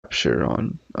capture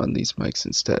on these mics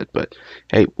instead. But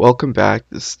hey, welcome back.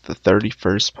 This is the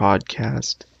 31st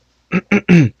podcast.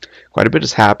 Quite a bit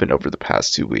has happened over the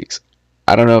past 2 weeks.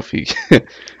 I don't know if you,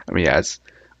 I mean, yeah, it's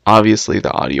obviously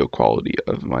the audio quality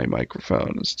of my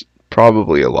microphone is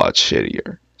probably a lot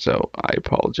shittier. So I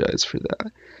apologize for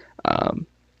that. Um,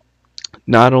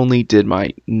 Not only did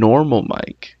my normal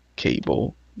mic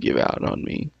cable give out on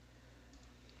me,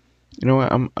 you know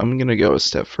what? I'm gonna go a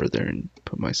step further and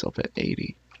put myself at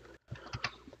 80.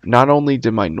 Not only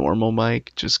did my normal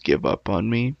mic just give up on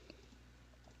me,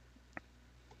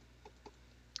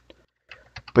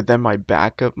 but then my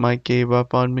backup mic gave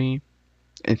up on me.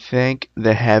 And thank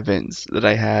the heavens that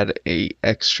I had a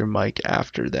extra mic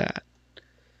after that.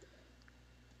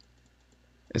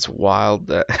 It's wild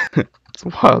that it's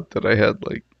wild that I had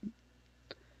like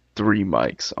three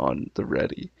mics on the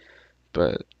ready.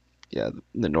 But yeah,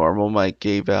 the normal mic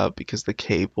gave out because the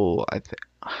cable, I think,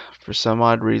 for some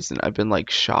odd reason, I've been like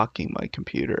shocking my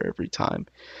computer every time.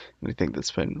 And I think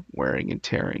that's been wearing and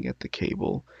tearing at the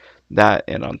cable. That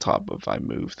and on top of I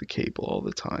move the cable all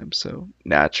the time, so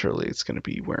naturally it's going to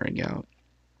be wearing out.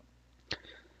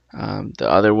 The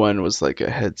other one was like a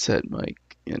headset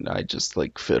mic, and I just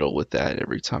like fiddle with that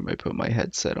every time I put my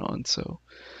headset on. So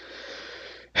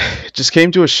it just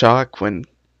came to a shock when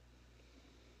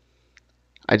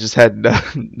I just had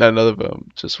none of them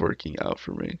just working out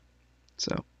for me.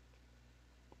 So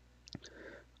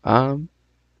um,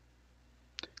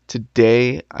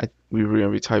 today we were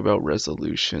gonna be talking about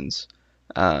resolutions.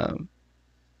 Um,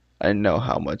 I didn't know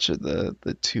how much of the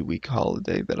 2 week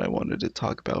holiday that I wanted to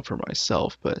talk about for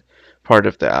myself, but part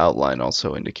of the outline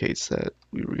also indicates that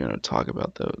we were going to talk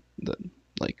about the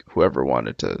like whoever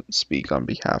wanted to speak on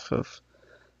behalf of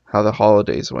how the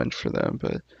holidays went for them.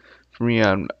 But for me,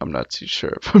 I'm not too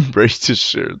sure if I'm ready to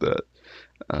share that.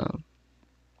 Um,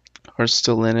 we're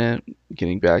still in it,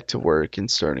 getting back to work and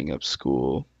starting up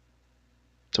school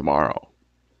tomorrow.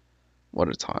 What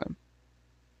a time!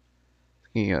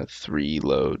 Taking a 3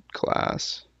 load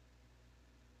class,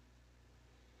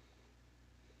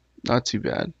 not too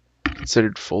bad.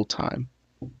 Considered full time.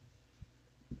 I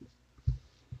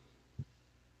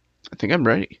think I'm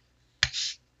ready.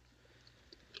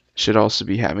 Should also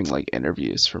be having like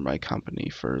interviews for my company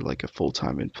for like a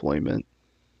full-time employment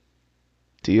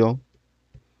deal.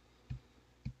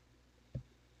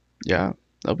 Yeah,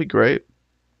 that'll be great.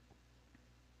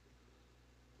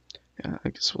 Yeah, I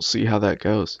guess we'll see how that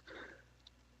goes.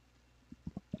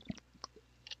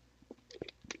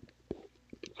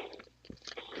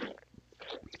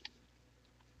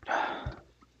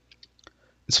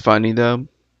 It's funny though.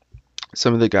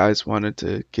 Some of the guys wanted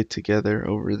to get together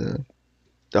over the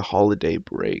holiday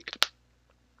break.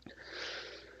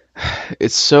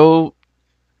 It's so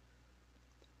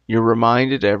you're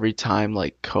reminded every time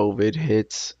like COVID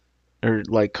hits or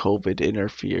like COVID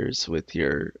interferes with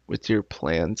your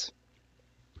plans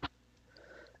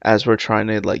as we're trying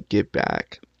to like get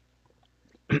back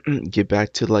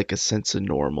to like a sense of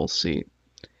normalcy.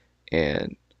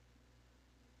 And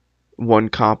one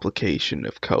complication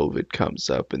of COVID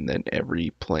comes up, and then every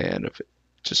plan of it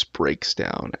just breaks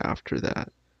down after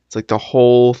that. It's like the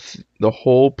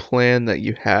whole plan that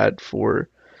you had for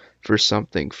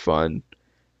something fun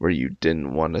where you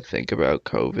didn't want to think about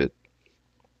COVID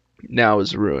now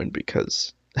is ruined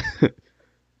because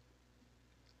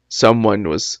someone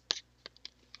was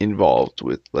involved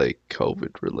with like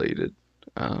COVID related,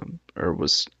 or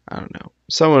was, I don't know,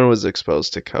 someone was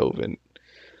exposed to COVID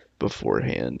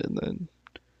beforehand, and then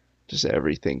just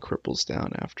everything cripples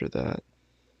down after that.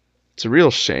 It's a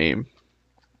real shame,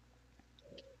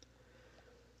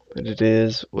 but it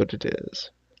is what it is.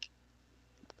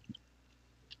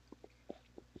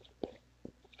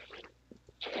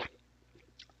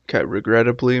 Okay,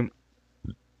 regrettably,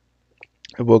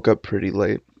 I woke up pretty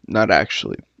late. Not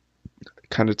actually. I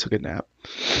kind of took a nap.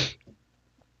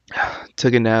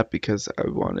 Took a nap because I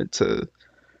wanted to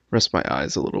rest my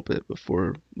eyes a little bit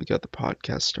before we got the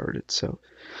podcast started. So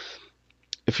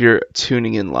if you're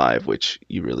tuning in live, which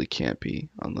you really can't be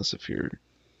unless if you're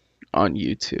on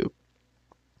YouTube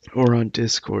or on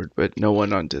Discord, but no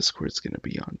one on Discord is going to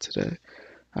be on today,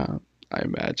 I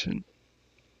imagine.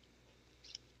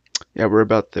 Yeah, we're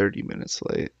about 30 minutes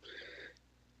late.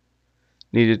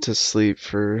 Needed to sleep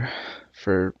for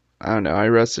I don't know, I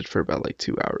rested for about like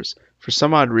 2 hours. For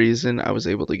some odd reason, I was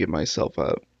able to get myself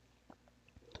up.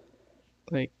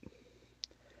 Like,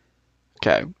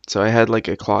 okay, so I had like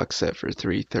a clock set for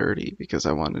 3:30 because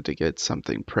I wanted to get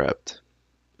something prepped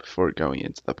before going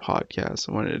into the podcast.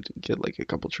 I wanted to get like a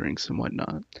couple drinks and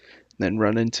whatnot, and then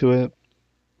run into it.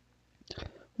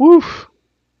 Woo!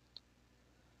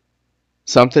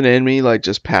 Something in me like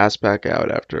just passed back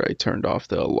out after I turned off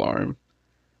the alarm.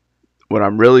 What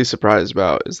I'm really surprised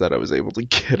about is that I was able to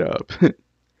get up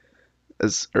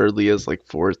as early as like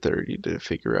 4:30 to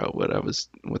figure out what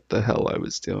the hell I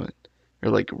was doing, or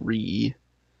like reorient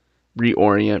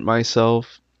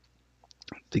myself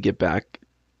to get back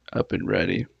up and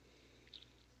ready.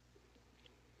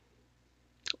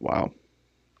 Wow.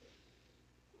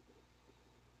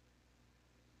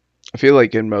 I feel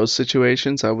like in most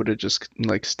situations I would have just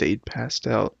like stayed passed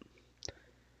out.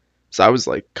 So I was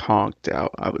like conked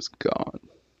out. I was gone.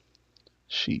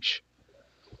 Sheesh.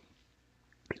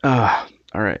 All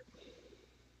right.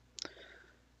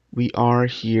 We are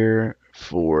here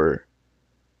for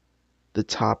the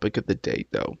topic of the day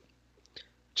though.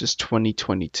 Just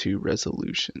 2022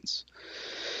 resolutions.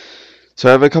 So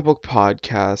I have a couple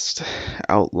podcast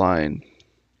outline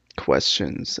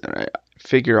questions, and I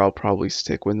figure I'll probably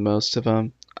stick with most of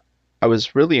them. I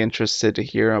was really interested to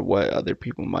hear what other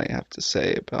people might have to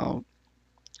say about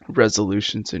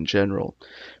resolutions in general.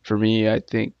 For me, I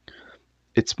think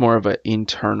it's more of an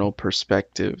internal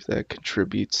perspective that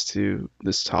contributes to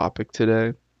this topic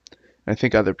today. I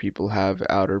think other people have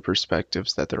outer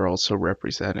perspectives that they're also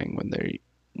representing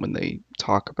when they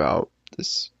talk about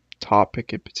this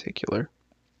topic in particular.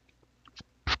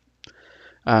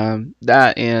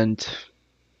 That and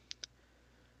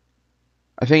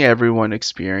I think everyone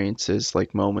experiences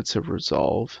like moments of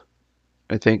resolve.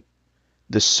 I think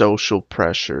the social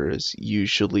pressure is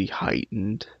usually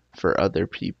heightened for other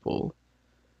people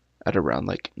at around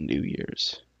like New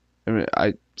Year's. I mean,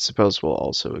 I suppose we'll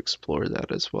also explore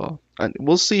that as well. And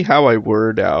we'll see how I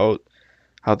word out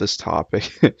how this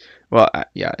topic, well,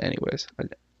 yeah, anyways,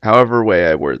 however way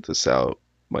I word this out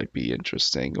might be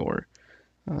interesting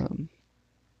um,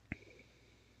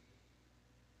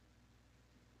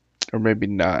 or maybe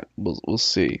not. We'll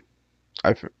see.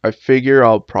 I figure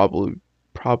I'll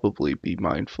probably be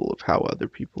mindful of how other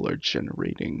people are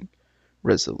generating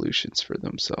resolutions for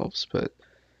themselves, but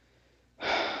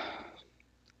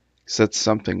that's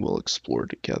something we'll explore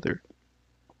together.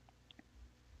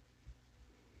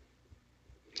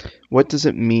 What does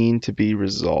it mean to be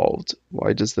resolved?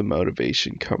 Why does the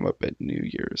motivation come up at New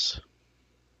Year's?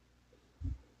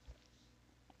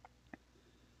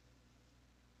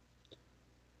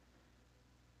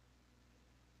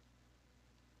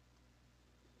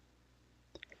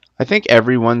 I think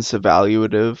everyone's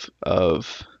evaluative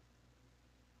of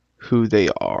who they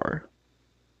are.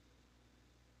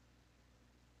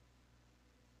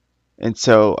 And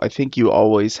so I think you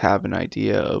always have an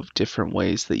idea of different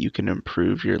ways that you can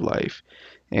improve your life.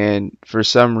 And for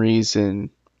some reason,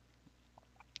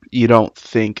 you don't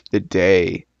think the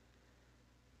day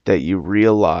that you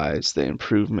realize the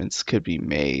improvements could be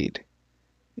made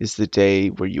is the day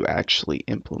where you actually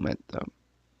implement them.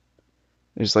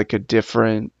 There's like a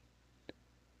different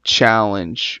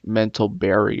challenge, mental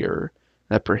barrier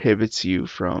that prohibits you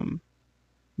from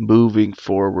moving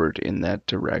forward in that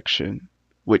direction,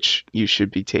 which you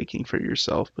should be taking for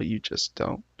yourself, but you just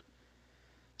don't.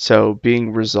 So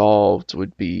being resolved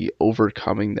would be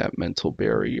overcoming that mental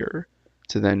barrier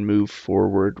to then move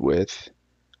forward with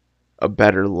a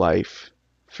better life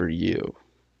for you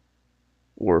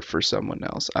or for someone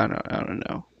else. I don't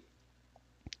know.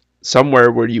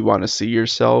 Somewhere where you want to see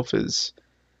yourself is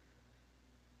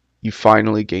you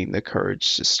finally gain the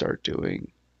courage to start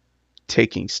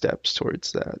taking steps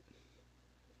towards that.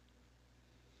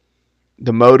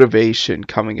 The motivation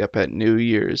coming up at New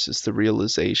Year's is the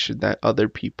realization that other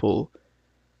people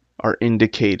are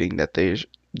indicating that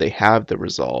they have the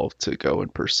resolve to go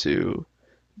and pursue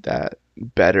that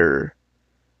better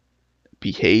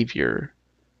behavior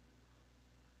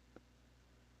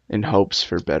in hopes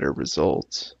for better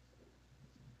results.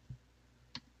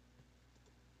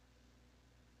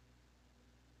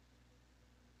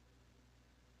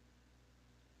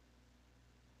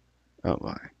 Oh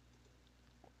my.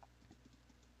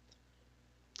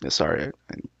 Sorry,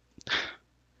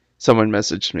 someone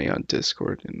messaged me on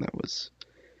Discord and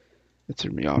it threw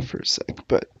me off for a sec.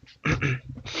 But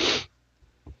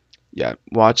yeah,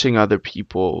 watching other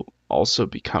people also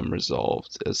become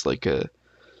resolved as like a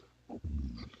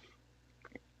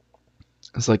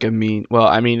well,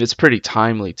 I mean it's pretty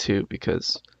timely too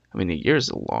because I mean a year's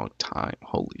a long time.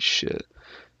 Holy shit.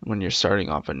 When you're starting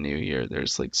off a new year,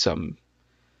 there's like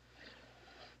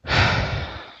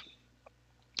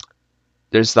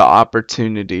there's the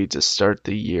opportunity to start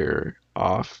the year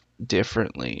off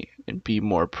differently and be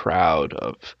more proud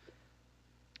of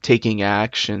taking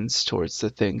actions towards the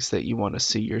things that you want to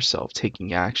see yourself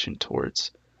taking action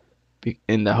towards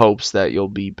in the hopes that you'll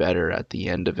be better at the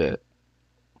end of it.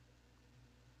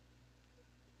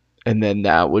 And then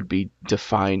that would be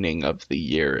defining of the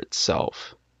year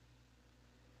itself.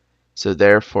 So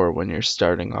therefore, when you're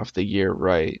starting off the year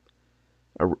right,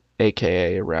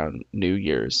 aka around New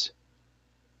Year's,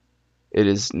 it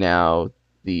is now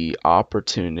the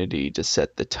opportunity to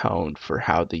set the tone for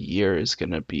how the year is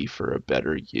going to be for a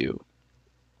better you,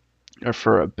 or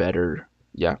for a better,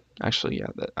 yeah, actually, yeah,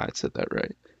 that I said that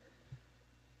right.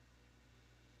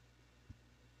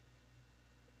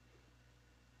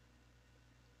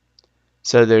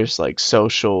 So there's like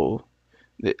social,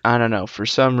 I don't know, for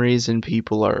some reason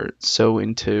people are so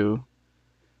into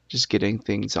just getting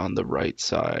things on the right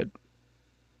side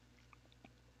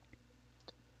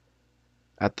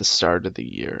at the start of the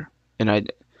year.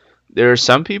 And there are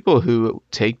some people who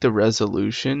take the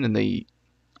resolution and they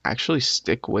actually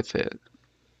stick with it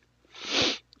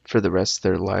for the rest of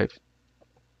their life.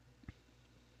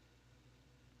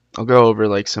 I'll go over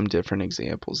like some different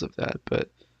examples of that, but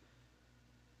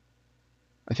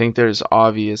I think there's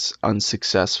obvious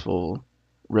unsuccessful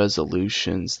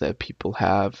resolutions that people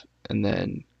have, and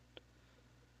then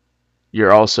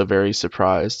you're also very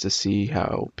surprised to see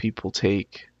how people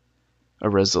take a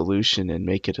resolution and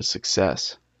make it a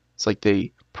success. It's like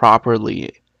they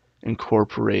properly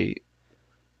incorporate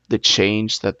the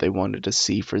change that they wanted to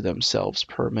see for themselves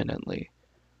permanently.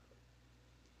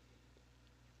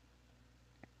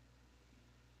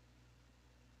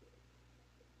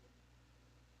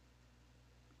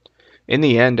 In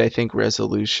the end, I think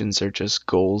resolutions are just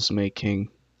goals making,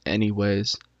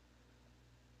 anyways.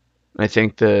 I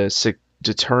think the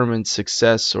determined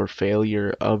success or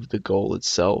failure of the goal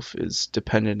itself is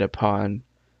dependent upon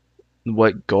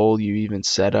what goal you even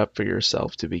set up for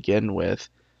yourself to begin with,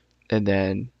 and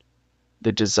then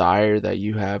the desire that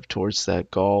you have towards that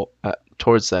goal.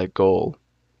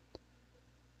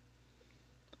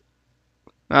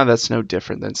 Now, that's no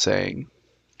different than saying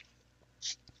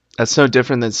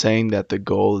that the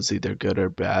goal is either good or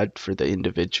bad for the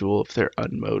individual if they're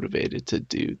unmotivated to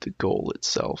do the goal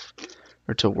itself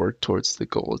or to work towards the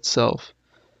goal itself.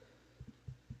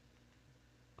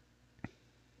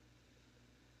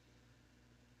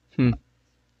 Hmm.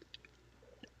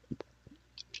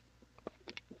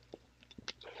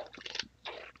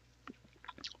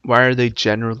 Why are they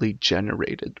generally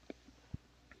generated?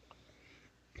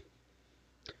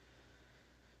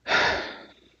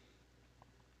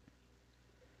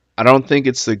 I don't think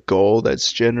it's the goal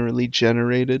that's generally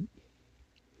generated.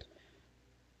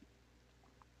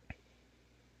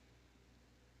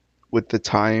 With the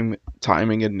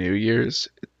timing of New Year's,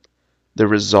 the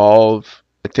resolve,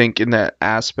 I think in that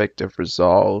aspect of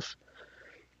resolve,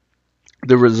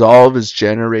 the resolve is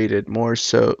generated more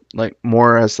so like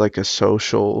more as like a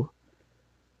social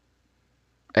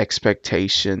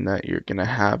expectation that you're going to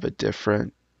have a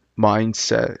different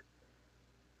mindset,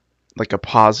 like a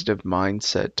positive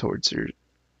mindset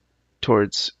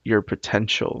towards your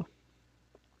potential.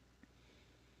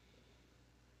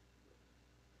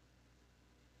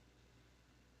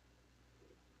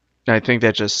 And I think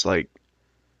that just like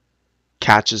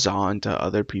catches on to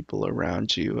other people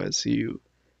around you as you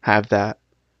have that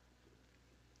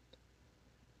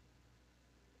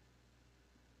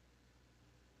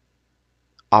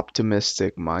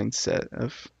optimistic mindset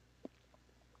of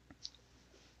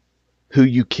who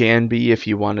you can be if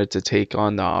you wanted to take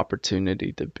on the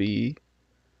opportunity to be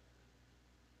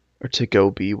or to go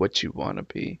be what you want to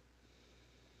be.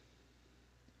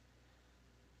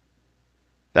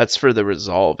 That's for the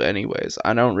resolve, anyways.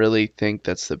 I don't really think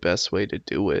that's the best way to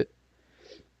do it,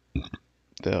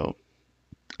 though.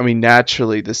 I mean,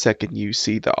 naturally, the second you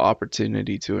see the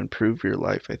opportunity to improve your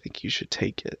life, I think you should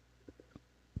take it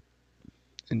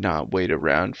and not wait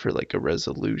around for like a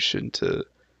resolution to,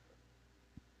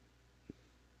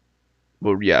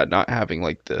 well, yeah, not having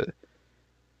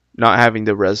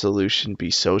the resolution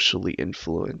be socially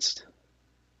influenced.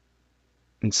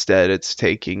 Instead, it's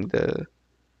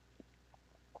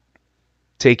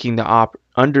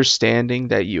understanding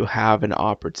that you have an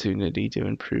opportunity to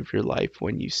improve your life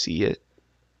when you see it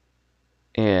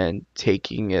and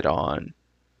taking it on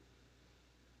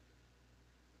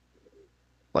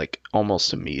like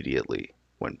almost immediately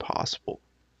when possible.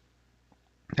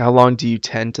 How long do you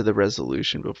tend to the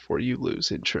resolution before you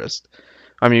lose interest?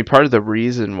 I mean, part of the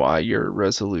reason why your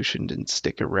resolution didn't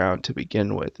stick around to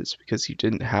begin with is because you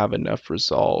didn't have enough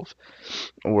resolve,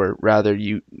 or rather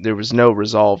there was no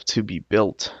resolve to be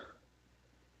built.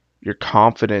 Your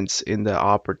confidence in the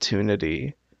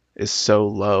opportunity is so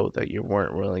low that you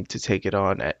weren't willing to take it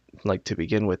on at like to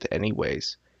begin with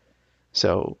anyways.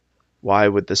 So why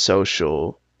would the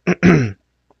social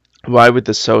why would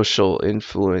the social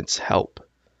influence help?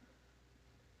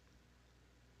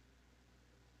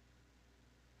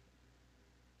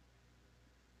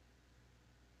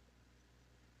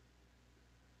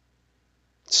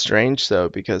 strange though,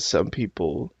 because some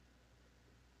people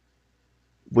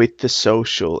with the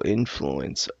social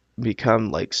influence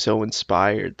become like so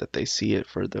inspired that they see it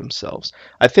for themselves.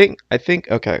 I think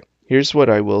okay, here's what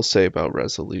I will say about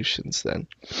resolutions then.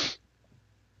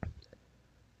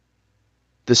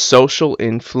 The social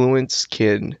influence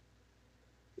can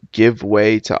give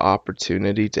way to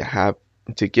opportunity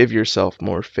to give yourself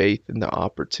more faith in the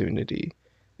opportunity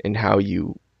in how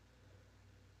you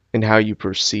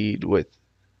proceed with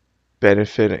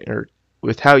benefit or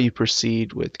with how you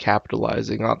proceed with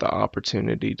capitalizing on the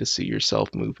opportunity to see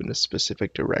yourself move in a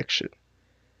specific direction.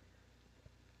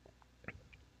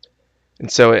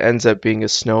 And so it ends up being a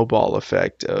snowball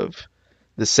effect of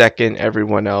the second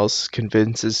everyone else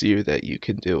convinces you that you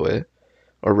can do it,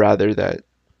 or rather that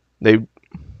they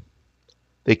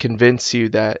they convince you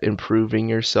that improving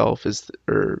yourself is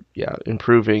or yeah,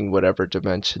 improving whatever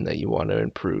dimension that you want to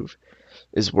improve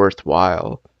is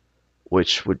worthwhile,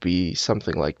 which would be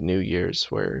something like New Year's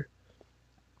where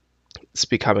it's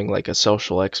becoming like a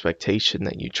social expectation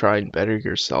that you try and better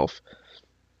yourself.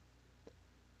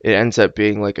 It ends up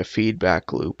being like a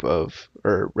feedback loop of,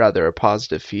 or rather a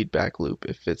positive feedback loop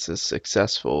if it's a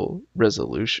successful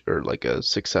resolution or like a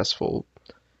successful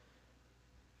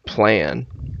plan,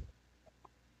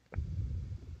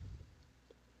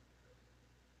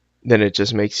 then it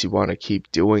just makes you want to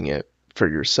keep doing it for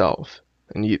yourself.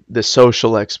 And the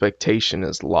social expectation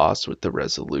is lost with the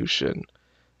resolution,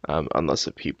 unless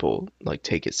the people like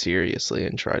take it seriously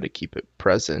and try to keep it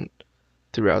present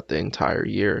throughout the entire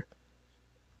year.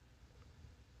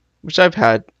 Which I've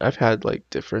had like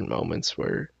different moments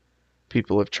where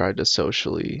people have tried to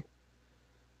socially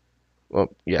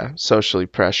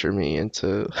pressure me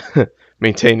into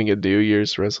maintaining a New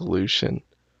Year's resolution.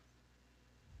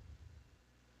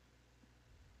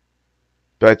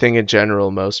 But I think in general,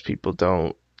 most people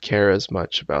don't care as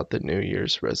much about the New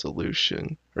Year's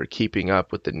resolution or keeping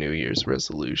up with the New Year's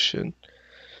resolution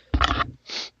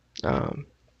um,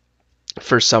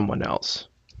 for someone else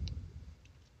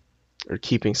or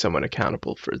keeping someone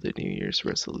accountable for the New Year's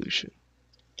resolution.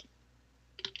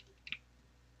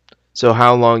 So,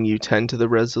 how long you tend to the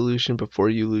resolution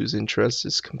before you lose interest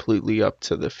is completely up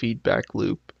to the feedback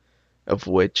loop of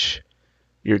which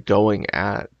you're going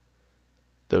at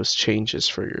those changes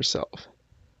for yourself.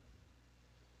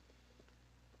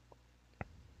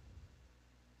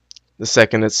 The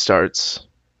second it starts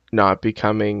not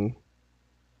becoming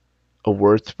a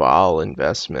worthwhile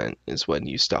investment is when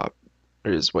you stop,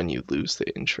 or is when you lose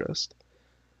the interest.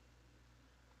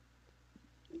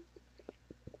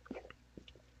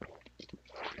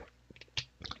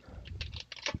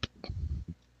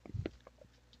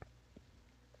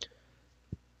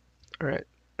 All right.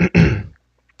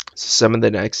 So some of the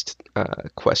next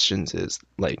questions is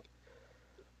like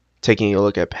taking a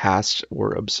look at past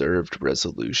or observed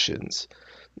resolutions,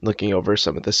 looking over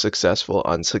some of the successful,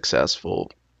 unsuccessful,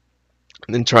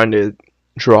 and then trying to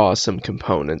draw some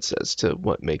components as to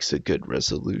what makes a good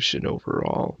resolution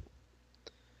overall.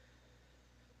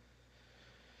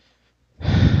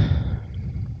 I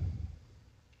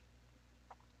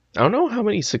don't know how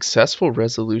many successful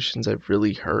resolutions I've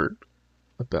really heard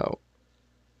about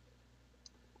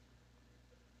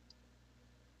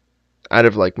out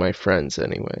of like my friends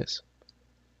anyways.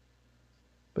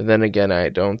 But then again, I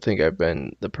don't think I've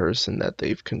been the person that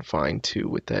they've confined to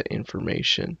with that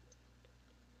information.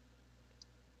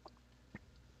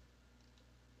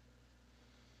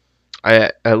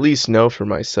 I at least know for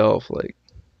myself, like,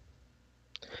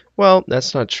 well,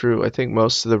 that's not true. I think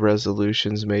most of the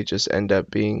resolutions may just end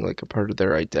up being like a part of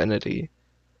their identity,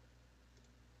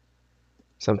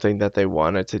 something that they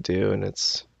wanted to do, and then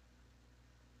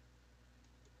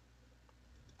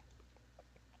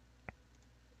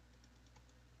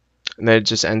it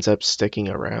just ends up sticking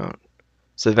around.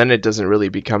 So then it doesn't really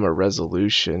become a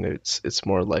resolution. It's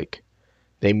more like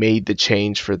they made the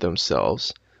change for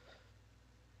themselves.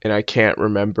 And I can't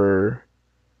remember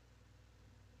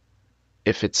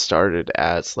if it started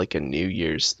as like a New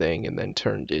Year's thing and then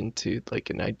turned into like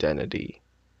an identity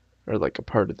or like a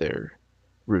part of their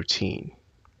routine.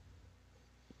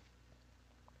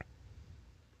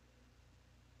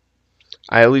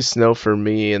 I at least know for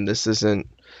me, and this isn't,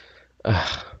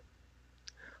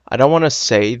 I don't want to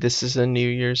say this is a New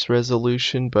Year's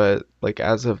resolution, but like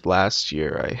as of last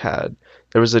year,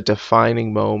 there was a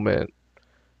defining moment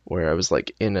where I was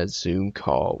like in a Zoom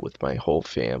call with my whole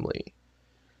family.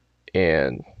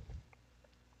 And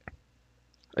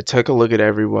I took a look at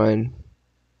everyone,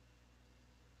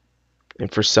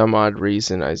 and for some odd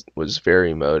reason, I was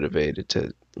very motivated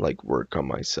to like work on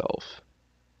myself.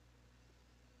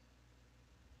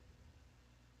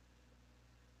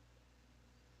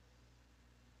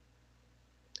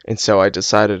 And so I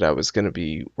decided I was going to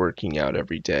be working out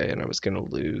every day and I was going to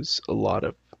lose a lot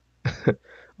of a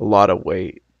lot of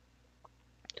weight.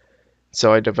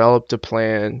 So I developed a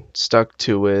plan, stuck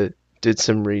to it, did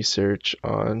some research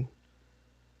on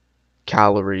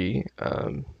calorie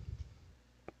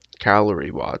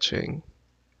calorie watching,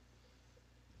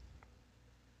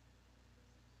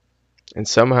 and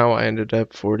somehow I ended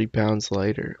up 40 pounds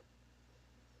lighter.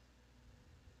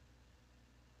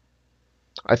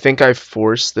 I think I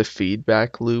forced the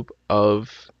feedback loop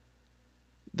of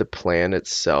the plan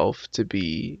itself to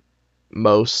be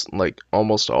most, like,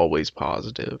 almost always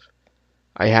positive.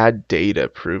 I had data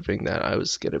proving that I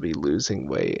was going to be losing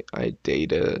weight. I had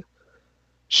data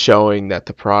showing that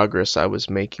the progress I was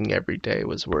making every day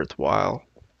was worthwhile.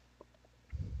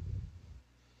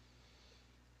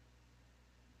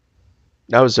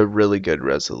 That was a really good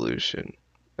resolution.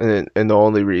 And the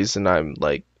only reason I'm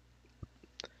like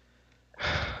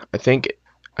I think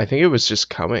I think it was just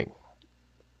coming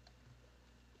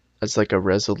as like a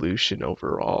resolution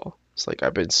overall. It's like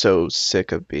I've been so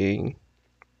sick of being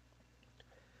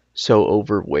so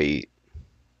overweight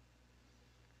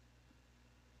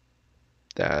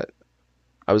that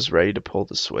I was ready to pull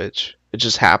the switch. It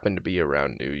just happened to be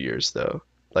around New Year's though.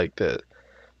 Like the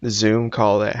Zoom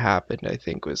call that happened I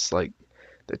think was like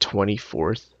the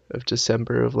 24th of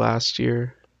December of last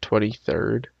year,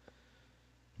 23rd.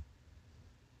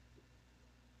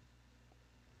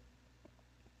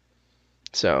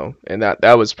 So, and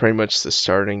that was pretty much the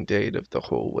starting date of the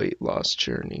whole weight loss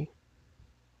journey.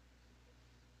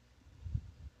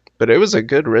 But it was a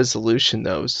good resolution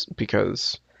though,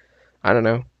 because I don't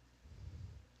know.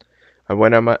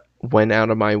 Went out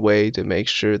of my way to make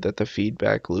sure that the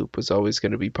feedback loop was always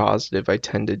going to be positive. I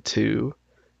tended to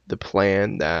the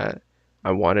plan that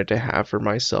I wanted to have for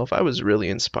myself. I was really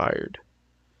inspired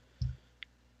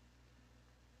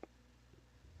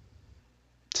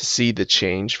to see the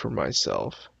change for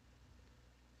myself.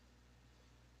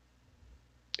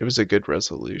 It was a good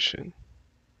resolution.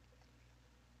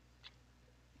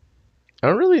 I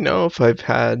don't really know if I've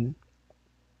had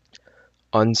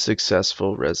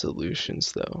unsuccessful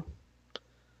resolutions though.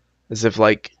 As if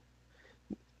like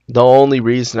the only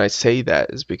reason I say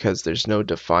that is because there's no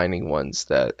defining ones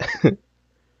that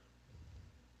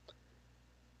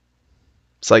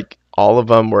it's like all of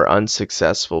them were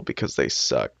unsuccessful because they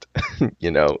sucked.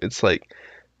 It's like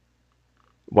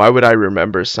why would I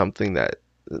remember something that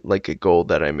like a goal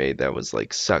that I made that was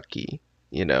like sucky,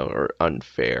 or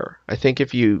unfair? I think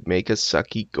if you make a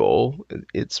sucky goal,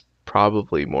 it's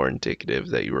probably more indicative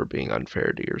that you were being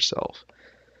unfair to yourself.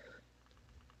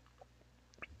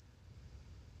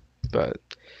 But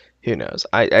who knows?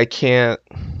 I can't.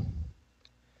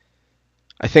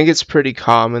 I think it's pretty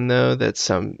common though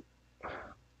that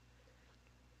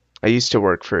I used to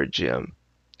work for a gym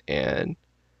and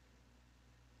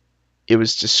it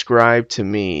was described to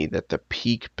me that the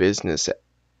peak business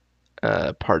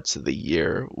parts of the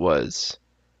year was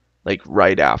like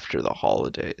right after the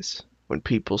holidays when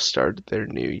people started their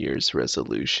New Year's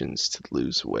resolutions to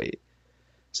lose weight.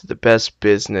 So the best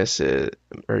business, the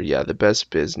best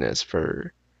business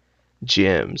for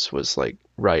gyms was like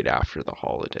right after the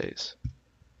holidays,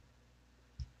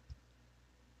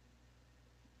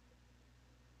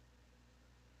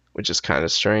 which is kind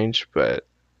of strange, but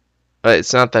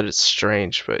it's not that it's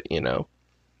strange, but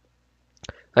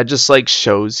that just like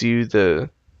shows you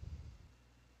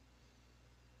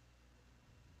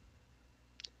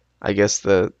I guess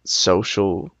the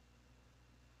social,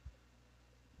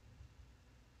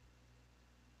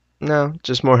 no,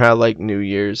 just more how like New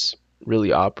Year's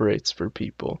really operates for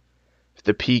people.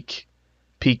 The peak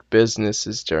business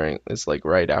is like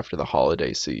right after the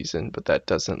holiday season, but that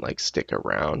doesn't like stick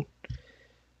around.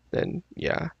 Then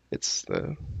yeah, it's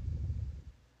the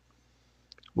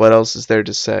what else is there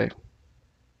to say?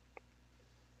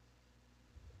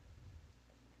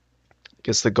 I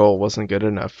guess the goal wasn't good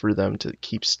enough for them to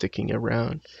keep sticking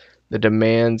around. The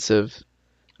demands of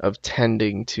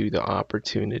tending to the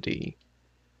opportunity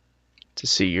to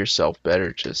see yourself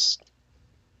better just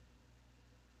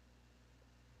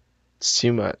it's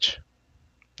too much.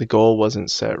 The goal wasn't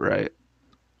set right.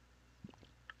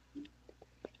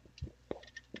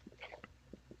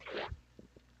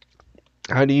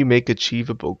 How do you make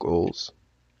achievable goals?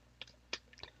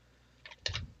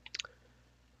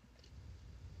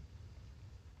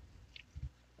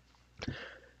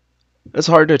 It's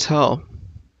hard to tell.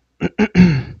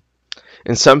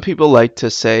 And some people like to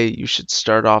say you should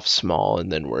start off small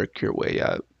and then work your way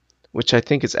up, which I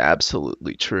think is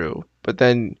absolutely true. But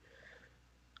then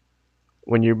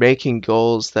when you're making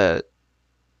goals that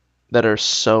are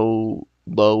so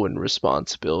low in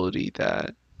responsibility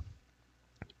that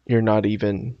you're not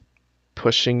even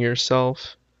pushing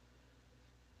yourself,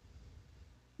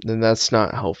 then that's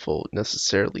not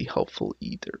necessarily helpful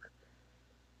either.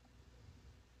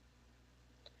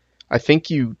 I think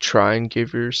you try and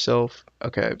give yourself,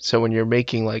 okay, so when you're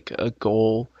making like a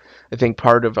goal, I think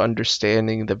part of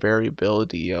understanding the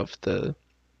variability of the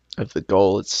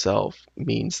goal itself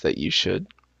means that you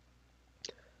shouldn't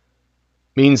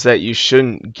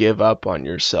give up on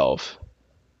yourself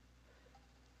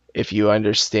if you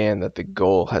understand that the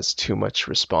goal has too much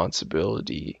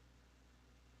responsibility.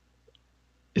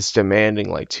 It's demanding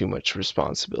like too much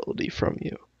responsibility from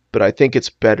you. But I think it's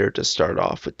better to start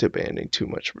off with demanding too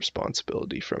much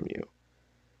responsibility from you.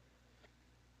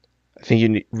 I think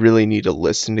you really need to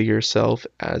listen to yourself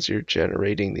as you're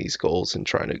generating these goals and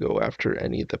trying to go after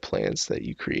any of the plans that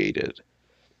you created.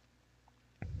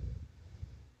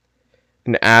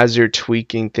 And as you're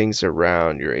tweaking things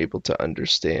around, you're able to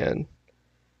understand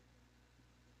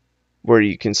where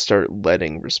you can start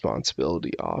letting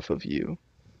responsibility off of you.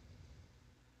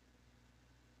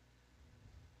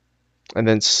 And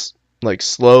then like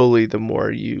slowly, the more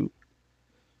you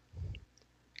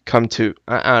come to,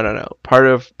 I don't know, part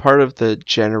of the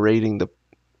generating the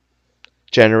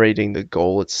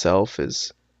goal itself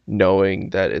is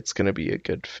knowing that it's going to be a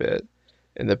good fit.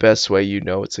 And the best way you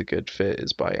know it's a good fit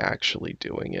is by actually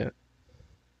doing it.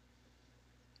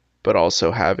 But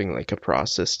also having like a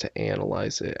process to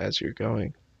analyze it as you're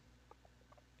going.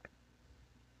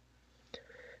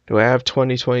 Do I have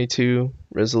 2022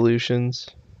 resolutions?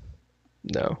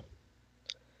 No.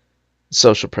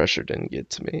 Social pressure didn't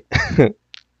get to me.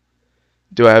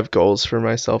 Do I have goals for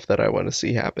myself that I want to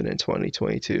see happen in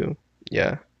 2022?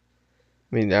 Yeah.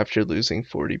 I mean, after losing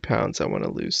 40 pounds, I want to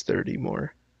lose 30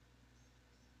 more.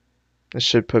 This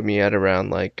should put me at around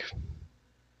like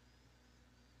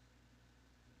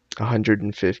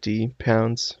 150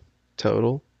 pounds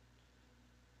total.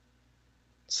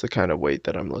 It's the kind of weight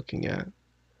that I'm looking at.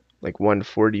 Like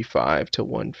 145 to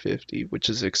 150, which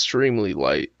is extremely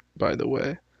light, by the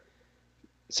way.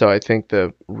 So I think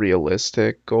the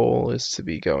realistic goal is to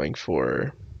be going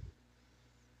for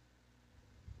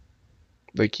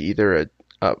like either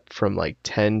up from like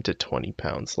 10 to 20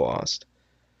 pounds lost.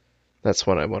 That's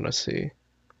what I want to see.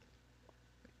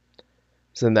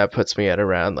 So then that puts me at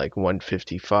around like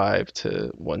 155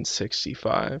 to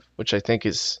 165, which I think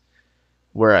is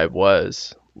where I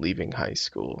was leaving high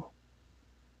school.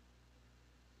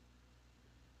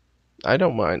 I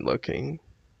don't mind looking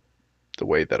the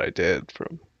way that I did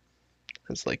from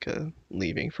as like a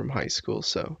leaving from high school,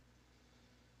 so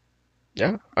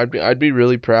yeah, I'd be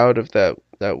really proud of that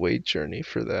weight journey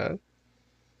for that.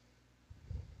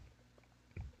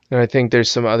 And I think there's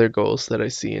some other goals that I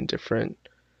see in different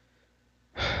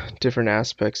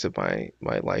aspects of my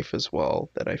life as well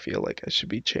that I feel like I should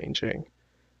be changing.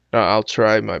 Now, I'll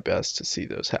try my best to see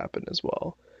those happen as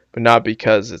well, but not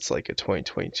because it's like a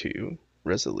 2022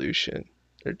 resolution.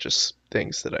 They're just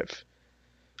things that I've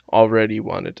already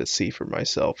wanted to see for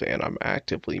myself, and I'm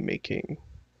actively making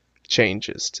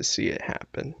changes to see it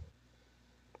happen.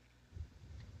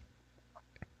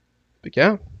 But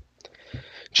yeah,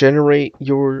 generate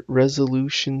your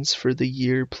resolutions for the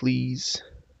year, please.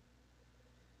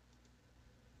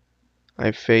 I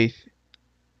have faith.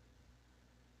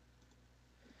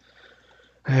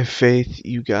 I have faith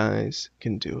you guys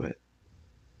can do it.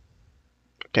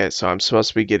 Okay, so I'm supposed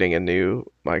to be getting a new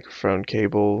microphone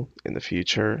cable in the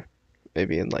future,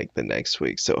 maybe in like the next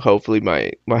week. So hopefully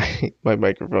my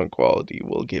microphone quality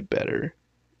will get better,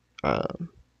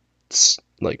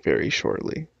 like very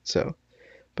shortly. So,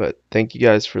 but thank you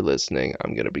guys for listening.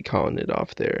 I'm gonna be calling it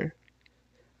off there.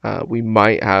 We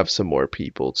might have some more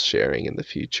people sharing in the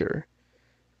future.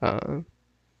 Uh,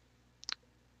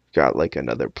 got like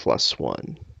another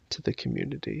 +1 to the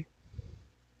community.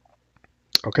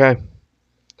 Okay.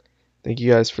 Thank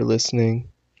you guys for listening.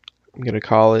 I'm going to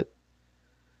call it.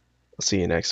 I'll see you next